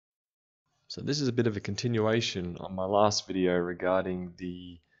So this is a bit of a continuation on my last video regarding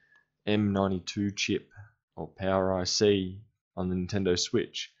the M92 chip or Power IC on the Nintendo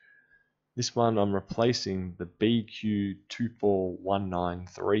Switch. This one I'm replacing the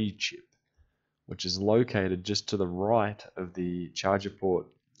BQ24913 chip, which is located just to the right of the charger port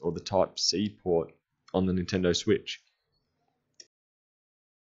or the Type-C port on the Nintendo Switch.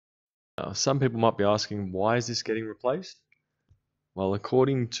 Now, some people might be asking, why is this getting replaced? Well,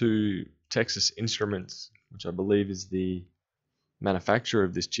 according to Texas Instruments, which I believe is the manufacturer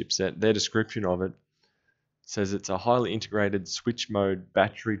of this chipset, their description of it says it's a highly integrated switch mode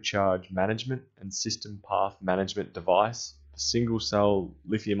battery charge management and system path management device for single cell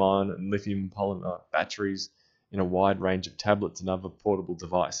lithium ion and lithium polymer batteries in a wide range of tablets and other portable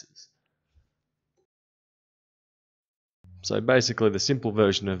devices. So basically the simple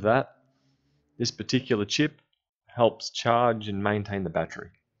version of that, this particular chip helps charge and maintain the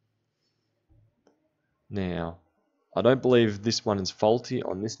battery. Now, I don't believe this one is faulty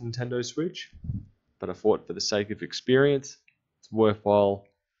on this Nintendo Switch, but I thought for the sake of experience, it's worthwhile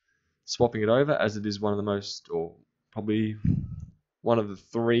swapping it over, as it is one of the most, or probably one of the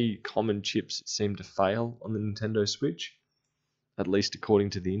 3 common chips that seem to fail on the Nintendo Switch, at least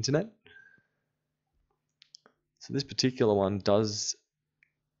according to the internet. So this particular one does,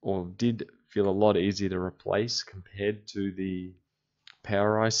 or did, feel a lot easier to replace compared to the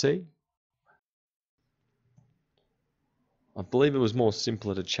Power IC. I believe it was more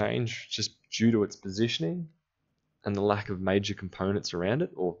simpler to change just due to its positioning and the lack of major components around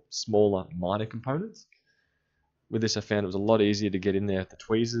it, or smaller minor components. With this I found it was a lot easier to get in there with the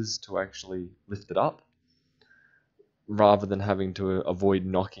tweezers to actually lift it up, rather than having to avoid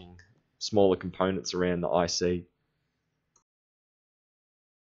knocking smaller components around the IC.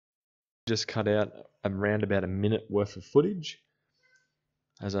 Just cut out around about a minute worth of footage,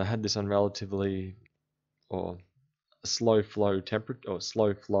 as I had this on relatively, or a slow flow temperature, or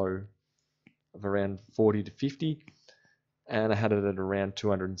slow flow of around 40 to 50, and I had it at around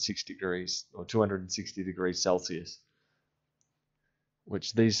 260 degrees or 260 degrees Celsius,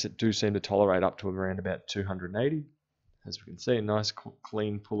 which these do seem to tolerate up to around about 280. As we can see, a nice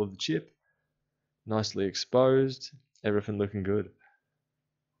clean pull of the chip, nicely exposed, everything looking good.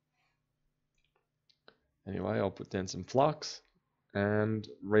 Anyway, I'll put down some flux and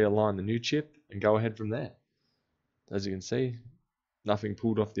realign the new chip and go ahead from there. As you can see, nothing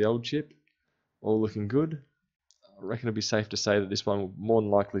pulled off the old chip, all looking good. I reckon it'd be safe to say that this one will more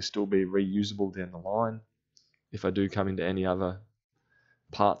than likely still be reusable down the line if I do come into any other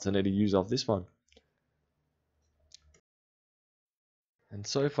parts I need to use off this one. And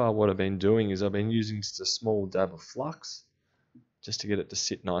so far what I've been doing is I've been using just a small dab of flux just to get it to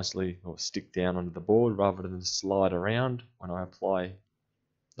sit nicely or stick down onto the board rather than slide around when I apply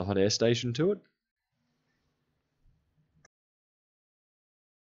the hot air station to it.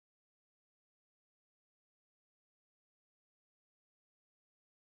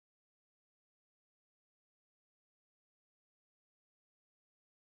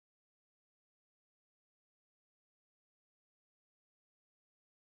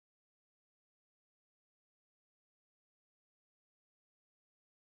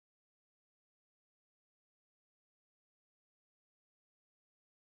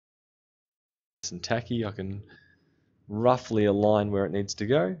 And tacky, I can roughly align where it needs to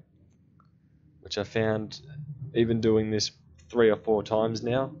go, which I found even doing this 3 or 4 times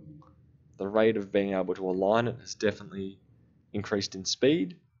now, the rate of being able to align it has definitely increased in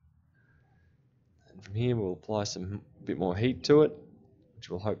speed. And from here we'll apply some bit more heat to it, which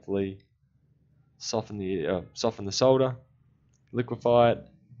will hopefully soften the solder, liquefy it,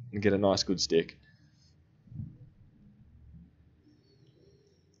 and get a nice good stick.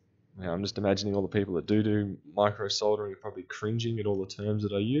 Now, I'm just imagining all the people that do micro soldering are probably cringing at all the terms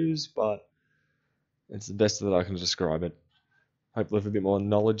that I use, but it's the best that I can describe it. Hopefully with a bit more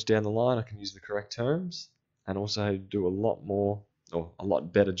knowledge down the line I can use the correct terms and also do a lot more, or a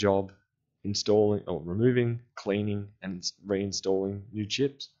lot better job installing or removing, cleaning and reinstalling new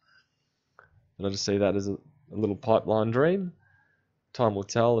chips. But I just see that as a little pipeline dream. Time will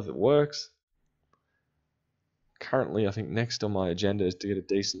tell if it works. Currently I think next on my agenda is to get a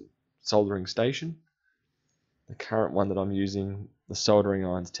decent soldering station. The current one that I'm using, the soldering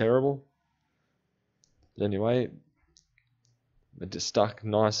iron's terrible. But anyway, it just stuck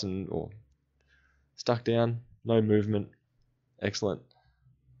nice and, or stuck down, no movement, excellent.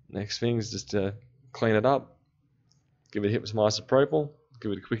 Next thing is just to clean it up, give it a hit with some isopropyl,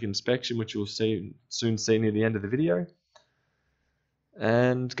 give it a quick inspection, which you'll soon see near the end of the video,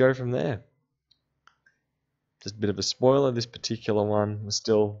 and go from there. Just a bit of a spoiler, this particular one was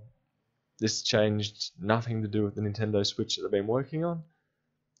still This changed nothing to do with the Nintendo Switch that I've been working on.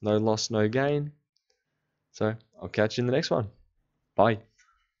 No loss, no gain. So I'll catch you in the next one. Bye.